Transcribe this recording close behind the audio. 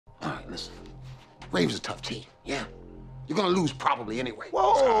listen. Braves is a tough team, yeah. You're gonna lose probably anyway.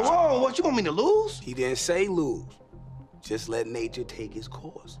 Whoa, what, you want me to lose? He didn't say lose. Just let nature take its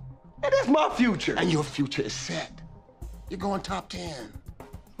course. And that's my future. And your future is set. You're going top 10.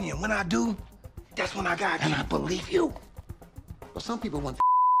 Yeah, when I do, that's when I got And you. I believe you. But some people want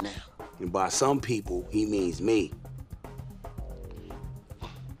now. And by some people, he means me.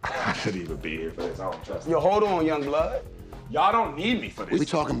 I shouldn't even be here for this. I don't trust Yo, hold on, young blood. Y'all don't need me for this. We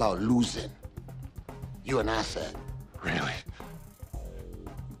talking about losing. You and I said. Really?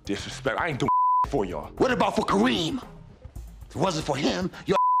 Disrespect. I ain't doing for y'all. What about for Kareem? If it wasn't for him,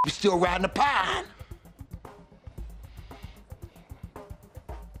 your be still riding the pine.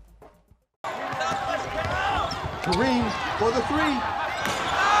 Kareem for the three.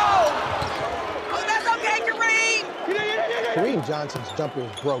 Oh, that's okay, Kareem! Kareem Johnson's jumper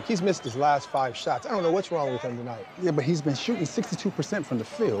is broke. He's missed his last 5 shots. I don't know what's wrong with him tonight. Yeah, but he's been shooting 62% from the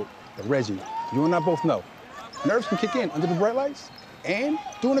field. And Reggie, you and I both know, nerves can kick in under the bright lights and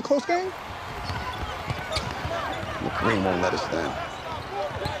during a close game. Well, Kareem won't let us down.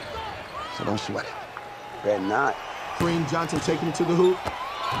 So don't sweat it. Bet not. Kareem Johnson taking it to the hoop.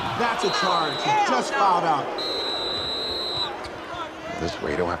 That's a charge. He just fouled out. This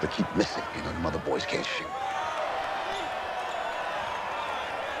way, you don't have to keep missing. You know, the mother boys can't shoot.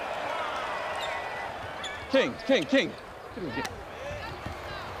 King.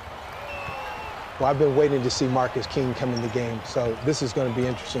 Well, I've been waiting to see Marcus King come in the game, so this is going to be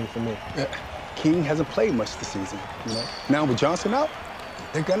interesting for me. King hasn't played much this season, you know. Now with Johnson out,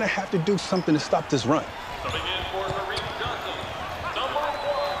 they're gonna have to do something to stop this run. Coming in for Kareem Johnson, number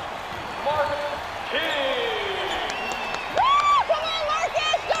 1, Marcus King. Woo! Come on,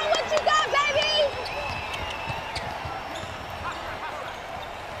 Marcus! Show what you got, baby!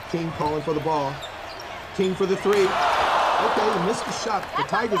 King calling for the ball. King for the three. Okay, he missed the shot. The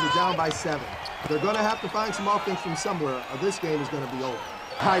Tigers are down by 7. They're going to have to find some offense from somewhere, or this game is going to be over.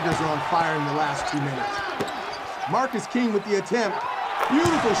 Tigers are on fire in the last 2 minutes. Marcus King with the attempt.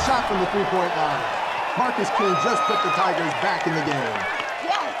 Beautiful shot from the three-point line. Marcus King just put the Tigers back in the game.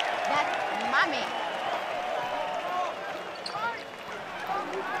 Yes, that's my man.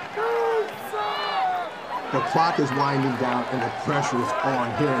 The clock is winding down, and the pressure is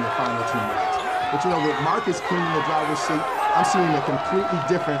on here in the final 2 minutes. But you know, with Marcus King in the driver's seat, I'm seeing a completely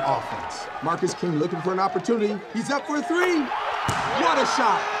different offense. Marcus King looking for an opportunity. He's up for a three. What a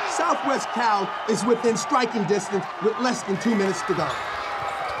shot. Southwest Cal is within striking distance with less than 2 minutes to go.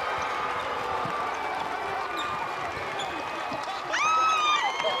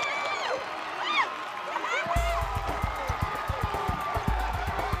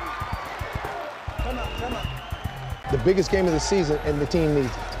 The biggest game of the season, and the team needs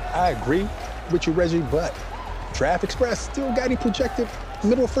it. I agree with you, Reggie, but Draft Express still got him projected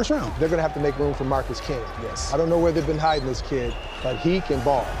middle of first round. They're going to have to make room for Marcus King. Yes. I don't know where they've been hiding this kid, but he can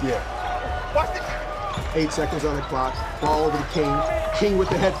ball. Yeah. 8 seconds on the clock. Ball over to King. King with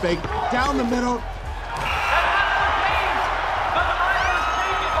the head fake. Down the middle.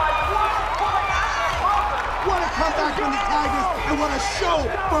 What a comeback from the Tigers, and what a show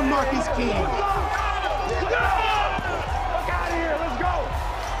from Marcus King. Look out of here. Let's go.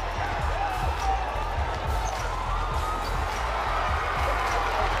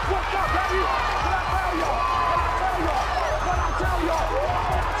 What's up, baby? What I tell y'all?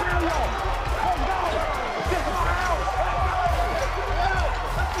 What I tell y'all? Let's go. This is my house.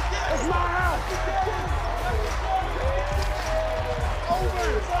 It's my house.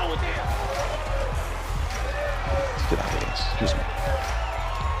 Let's get out of this. Excuse me.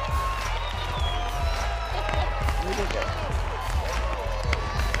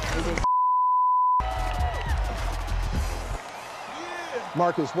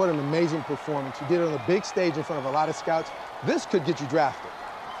 Marcus, what an amazing performance. You did it on a big stage in front of a lot of scouts. This could get you drafted.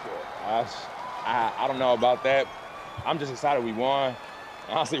 I don't know about that. I'm just excited we won.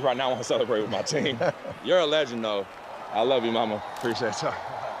 Honestly, right now I want to celebrate with my team. You're a legend, though. I love you, Mama. Appreciate you.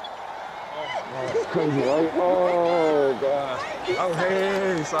 Crazy, right? Oh, God. Oh,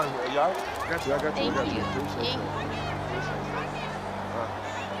 hey, sorry, y'all. I got you. Thank you.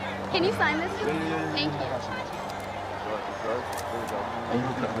 Can you sign this? Yeah. Thank you.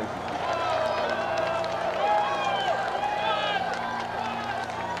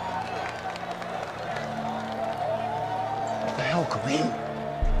 What the hell, Kareem?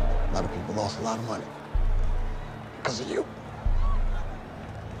 A lot of people lost a lot of money because of you.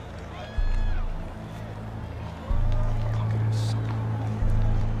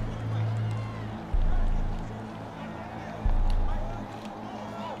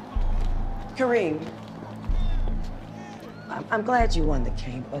 Kareem, I'm glad you won the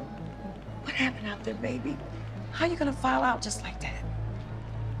game, but What happened out there, baby? How you gonna file out just like that?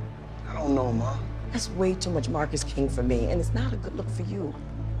 I don't know, Ma. That's way too much Marcus King for me, and it's not a good look for you.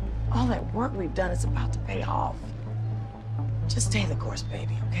 All that work we've done is about to pay off. Just stay the course,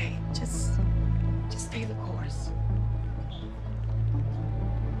 baby, okay? Just stay the course.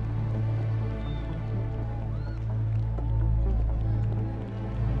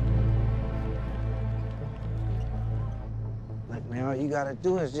 Look, man, all you gotta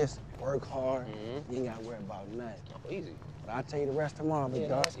do is just work hard. You ain't gotta worry about nothing. Easy. But I'll tell you the rest tomorrow, big Yeah,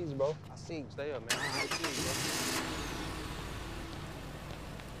 dog. that's easy, bro. I see you. Stay up, man. I see you, bro.